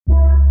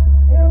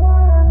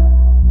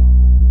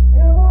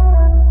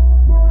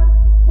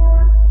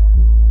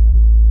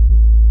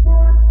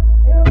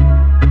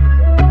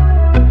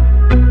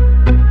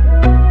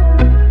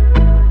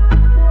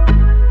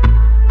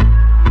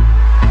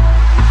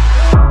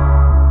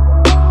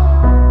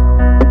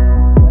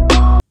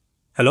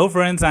Hello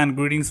friends and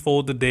greetings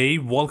for the day.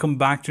 Welcome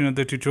back to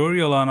another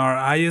tutorial on our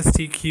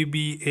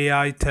ISTQB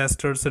AI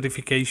Tester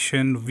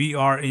certification. We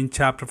are in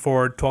chapter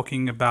 4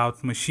 talking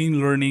about machine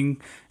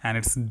learning and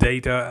its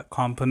data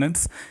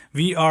components.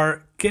 We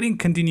are getting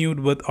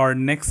continued with our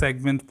next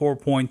segment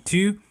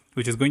 4.2,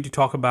 which is going to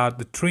talk about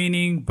the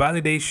training,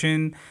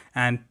 validation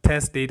and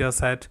test data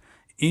set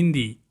in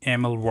the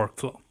ML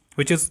workflow,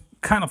 which is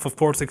kind of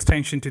course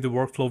extension to the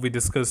workflow we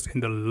discussed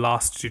in the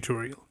last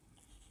tutorial.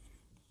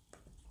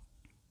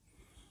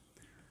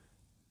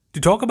 To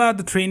talk about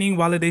the training,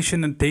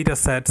 validation, and data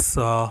sets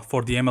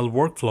for the ML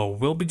workflow,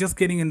 we'll be just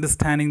getting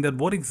understanding that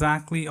what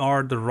exactly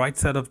are the right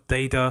set of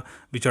data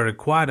which are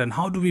required and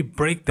how do we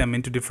break them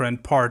into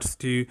different parts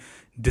to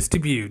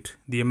distribute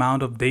the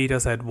amount of data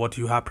set what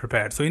you have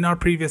prepared. So in our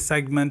previous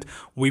segment,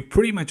 we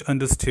pretty much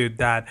understood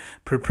that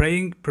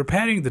preparing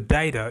the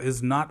data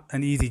is not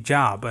an easy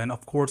job. And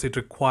of course, it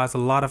requires a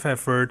lot of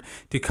effort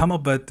to come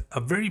up with a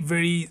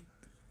very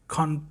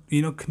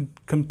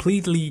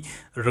completely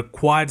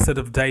required set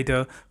of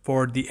data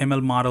for the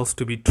ML models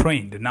to be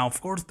trained. Now, of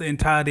course, the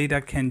entire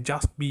data can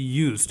just be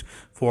used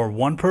for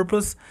one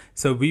purpose.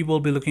 So we will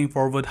be looking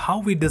forward how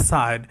we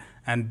decide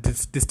and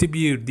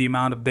distribute the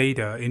amount of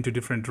data into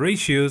different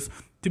ratios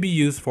to be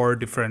used for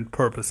different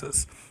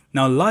purposes.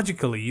 Now,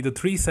 logically, the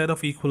three set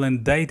of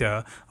equivalent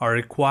data are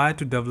required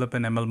to develop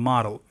an ML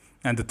model.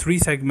 And the three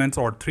segments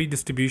or three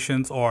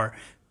distributions or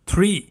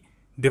three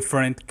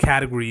different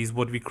categories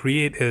what we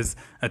create is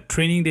a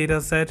training data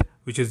set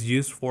which is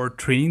used for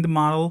training the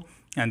model,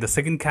 and the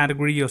second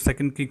category or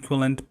second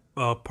equivalent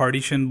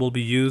partition will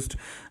be used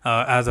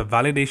as a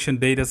validation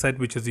data set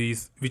which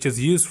is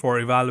used for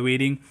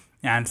evaluating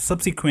and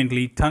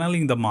subsequently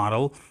tunneling the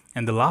model,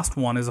 and the last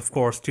one is of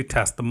course to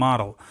test the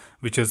model,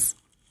 which is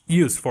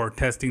used for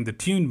testing the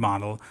tuned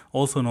model,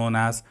 also known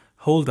as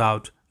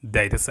holdout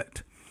data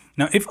set.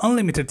 Now, if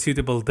unlimited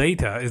suitable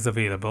data is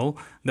available,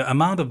 the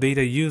amount of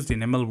data used in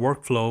ML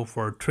workflow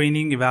for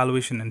training,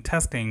 evaluation, and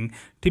testing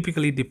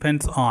typically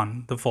depends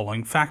on the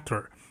following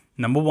factor.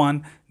 Number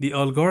one, the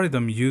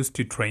algorithm used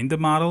to train the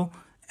model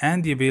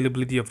and the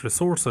availability of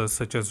resources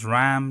such as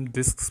RAM,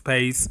 disk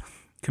space,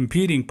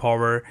 computing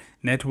power,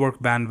 network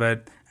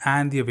bandwidth,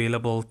 and the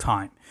available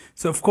time.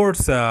 So of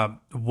course,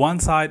 one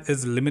side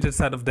is limited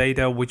set of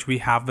data which we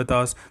have with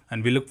us,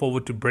 and we look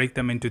forward to break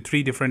them into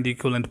three different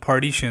equivalent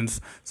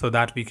partitions so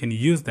that we can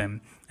use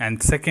them.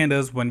 And second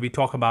is when we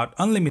talk about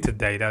unlimited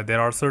data, there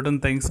are certain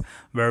things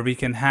where we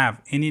can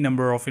have any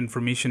number of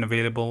information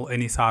available,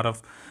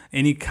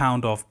 any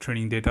count of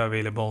training data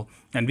available,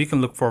 and we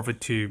can look forward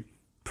to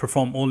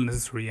perform all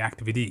necessary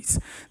activities.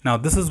 Now,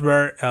 this is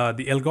where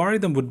the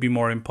algorithm would be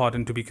more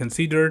important to be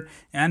considered,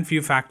 and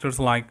few factors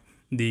like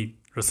the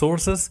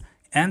resources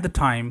and the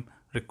time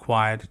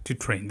required to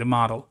train the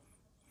model.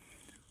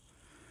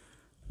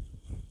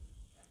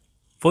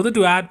 Further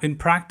to add, in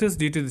practice,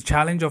 due to the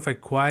challenge of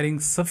acquiring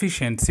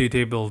sufficient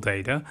suitable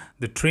data,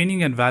 the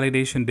training and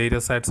validation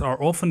data sets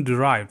are often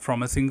derived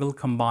from a single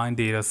combined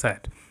data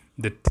set.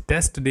 The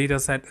test data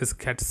set is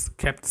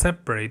kept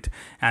separate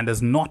and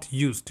is not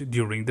used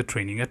during the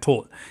training at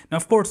all. Now,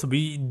 of course,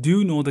 we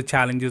do know the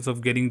challenges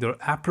of getting the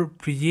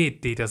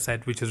appropriate data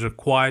set which is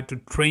required to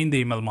train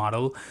the ML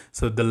model.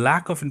 So the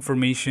lack of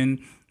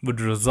information would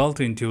result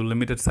into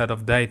limited set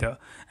of data,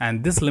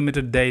 and this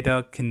limited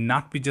data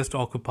cannot be just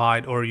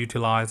occupied or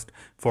utilized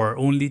for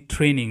only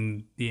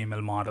training the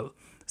ML model.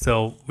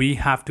 So we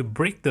have to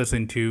break this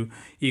into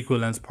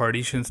equivalence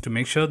partitions to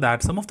make sure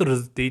that some of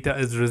the data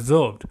is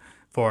reserved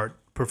for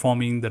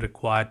performing the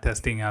required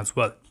testing as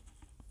well.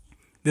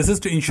 This is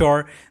to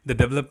ensure the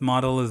developed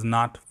model is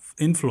not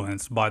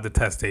influenced by the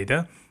test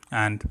data,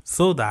 and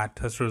so that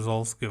test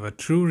results give a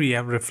true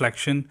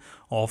reflection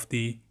of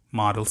the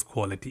model's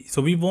quality.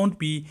 So we won't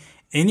be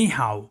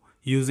anyhow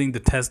using the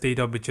test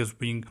data which is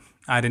being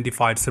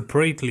identified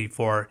separately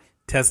for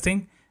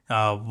testing.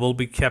 Will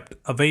be kept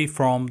away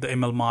from the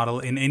ML model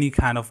in any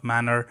kind of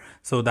manner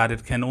so that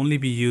it can only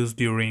be used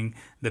during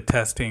the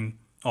testing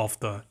of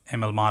the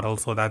ML model,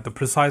 so that the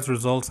precise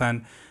results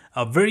and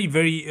a very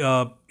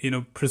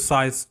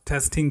precise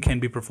testing can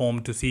be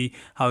performed to see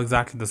how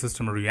exactly the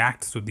system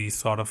reacts to these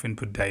sort of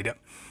input data.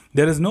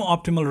 There is no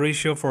optimal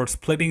ratio for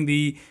splitting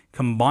the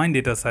combined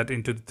data set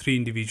into the three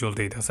individual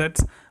data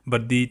sets,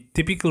 but the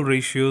typical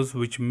ratios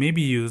which may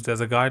be used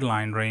as a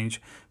guideline range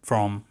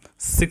from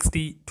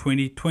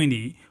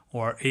 60-20-20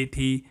 or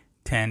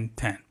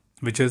 80-10-10,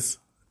 which is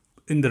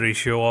in the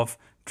ratio of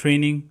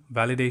training,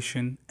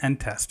 validation, and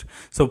test.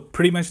 So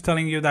pretty much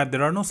telling you that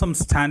there are no some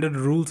standard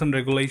rules and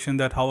regulation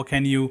that how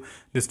can you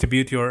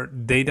distribute your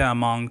data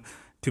among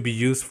to be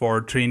used for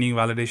training,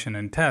 validation,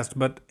 and test.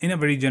 But in a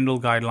very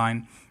general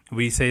guideline,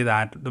 we say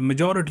that the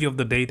majority of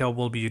the data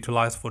will be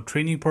utilized for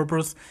training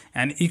purpose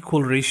and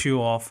equal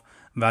ratio of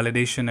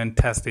validation and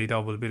test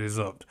data will be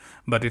reserved.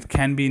 But it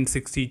can be in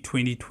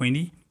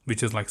 60-20-20,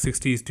 which is like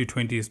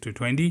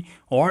 60:20:20,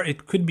 or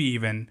it could be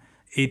even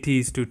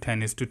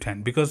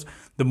 80:10:10, because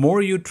the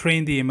more you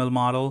train the ML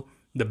model,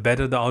 the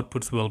better the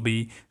outputs will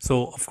be.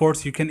 So of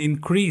course you can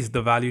increase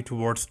the value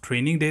towards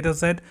training data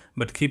set,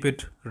 but keep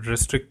it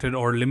restricted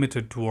or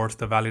limited towards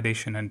the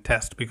validation and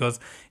test, because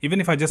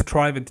even if I just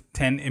try with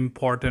 10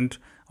 important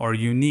or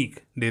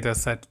unique data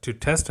set to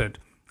test it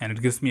and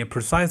it gives me a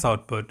precise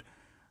output,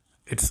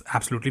 it's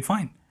absolutely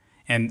fine.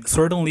 And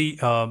certainly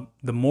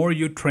the more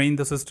you train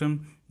the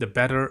system, the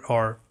better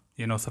or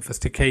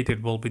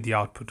sophisticated will be the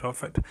output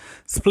of it.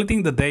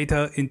 Splitting the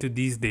data into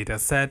these data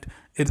set,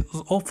 it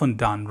is often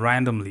done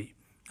randomly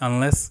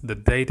unless the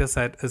data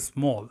set is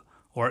small,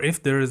 or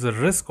if there is a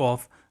risk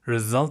of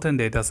resultant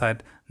data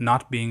set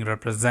not being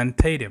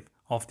representative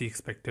of the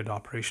expected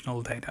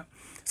operational data.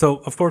 So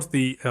of course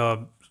the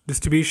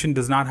distribution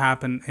does not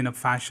happen in a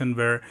fashion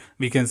where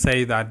we can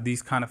say that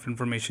these kind of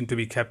information to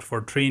be kept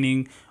for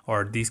training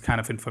or these kind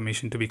of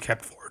information to be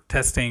kept for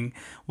testing.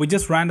 We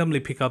just randomly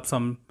pick up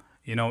some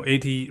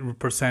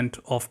 80%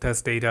 of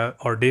test data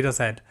or data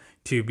set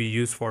to be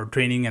used for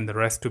training and the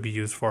rest to be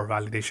used for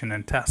validation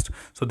and test.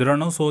 So there are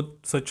no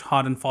such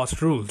hard and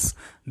fast rules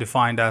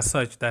defined as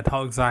such that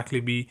how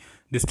exactly we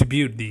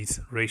distribute these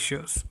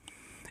ratios.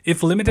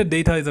 If limited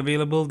data is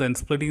available, then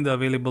splitting the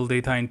available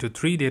data into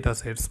 3 data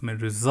sets may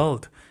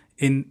result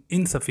in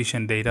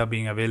insufficient data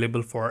being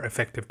available for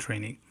effective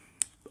training.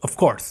 Of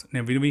course,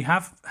 when we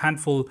have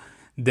handful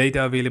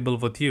data available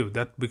with you,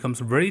 that becomes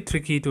very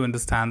tricky to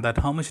understand that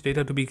how much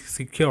data to be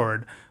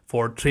secured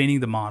for training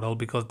the model,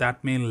 because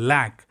that may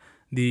lack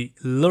the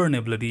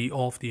learnability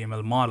of the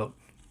ML model.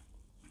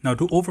 Now,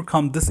 to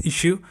overcome this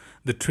issue,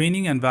 the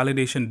training and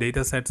validation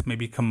data sets may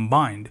be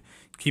combined,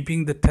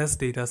 keeping the test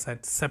data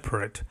set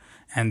separate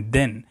and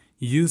then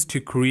used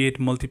to create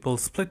multiple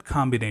split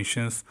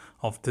combinations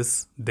of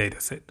this data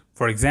set.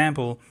 For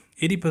example,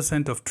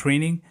 80% of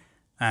training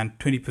and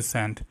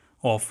 20%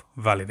 of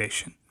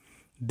validation.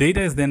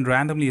 Data is then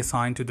randomly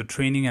assigned to the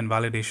training and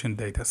validation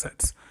data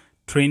sets.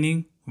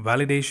 Training,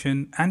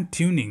 validation, and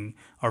tuning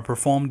are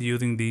performed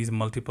using these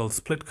multiple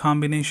split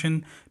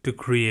combination to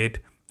create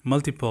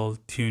multiple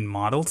tuned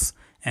models,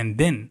 and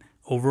then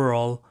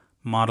overall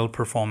model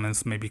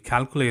performance may be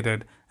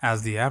calculated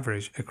as the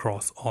average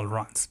across all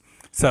runs.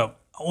 So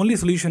only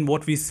solution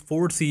what we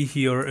foresee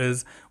here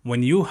is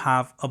when you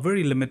have a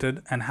very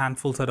limited and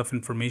handful set of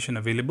information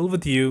available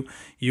with you,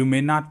 you may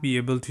not be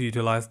able to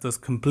utilize this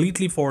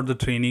completely for the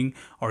training,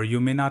 or you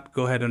may not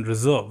go ahead and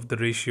reserve the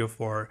ratio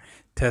for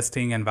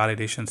testing and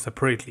validation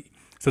separately.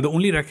 So the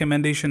only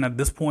recommendation at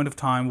this point of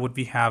time what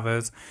we have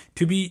is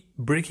to be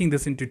breaking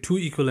this into 2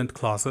 equivalent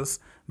classes,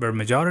 where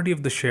majority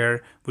of the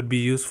share would be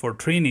used for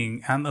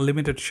training and a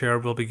limited share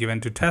will be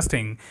given to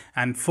testing,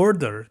 and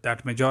further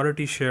that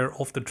majority share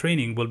of the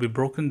training will be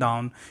broken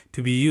down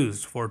to be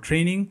used for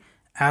training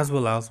as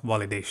well as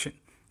validation,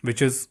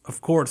 which is of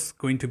course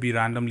going to be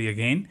randomly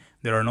again.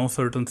 There are no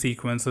certain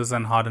sequences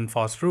and hard and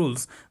fast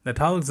rules that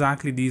how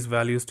exactly these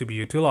values to be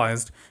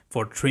utilized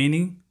for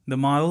training the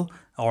model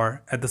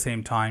or at the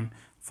same time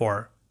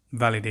for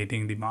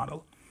validating the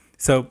model.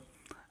 So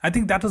I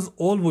think that is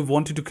all we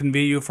wanted to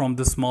convey you from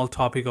this small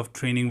topic of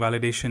training,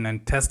 validation,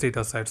 and test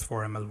data sets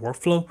for ML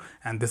workflow.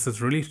 And this is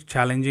really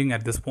challenging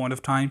at this point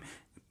of time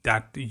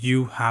that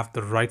you have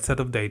the right set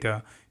of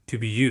data to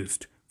be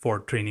used for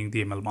training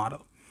the ML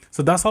model.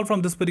 So that's all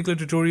from this particular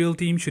tutorial,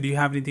 team. Should you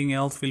have anything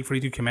else, feel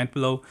free to comment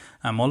below.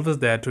 I'm always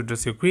there to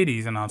address your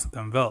queries and answer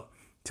them well.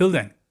 Till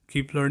then,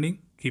 keep learning,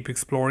 keep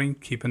exploring,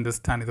 keep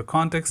understanding the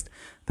context.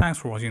 Thanks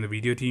for watching the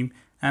video, team,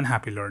 and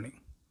happy learning.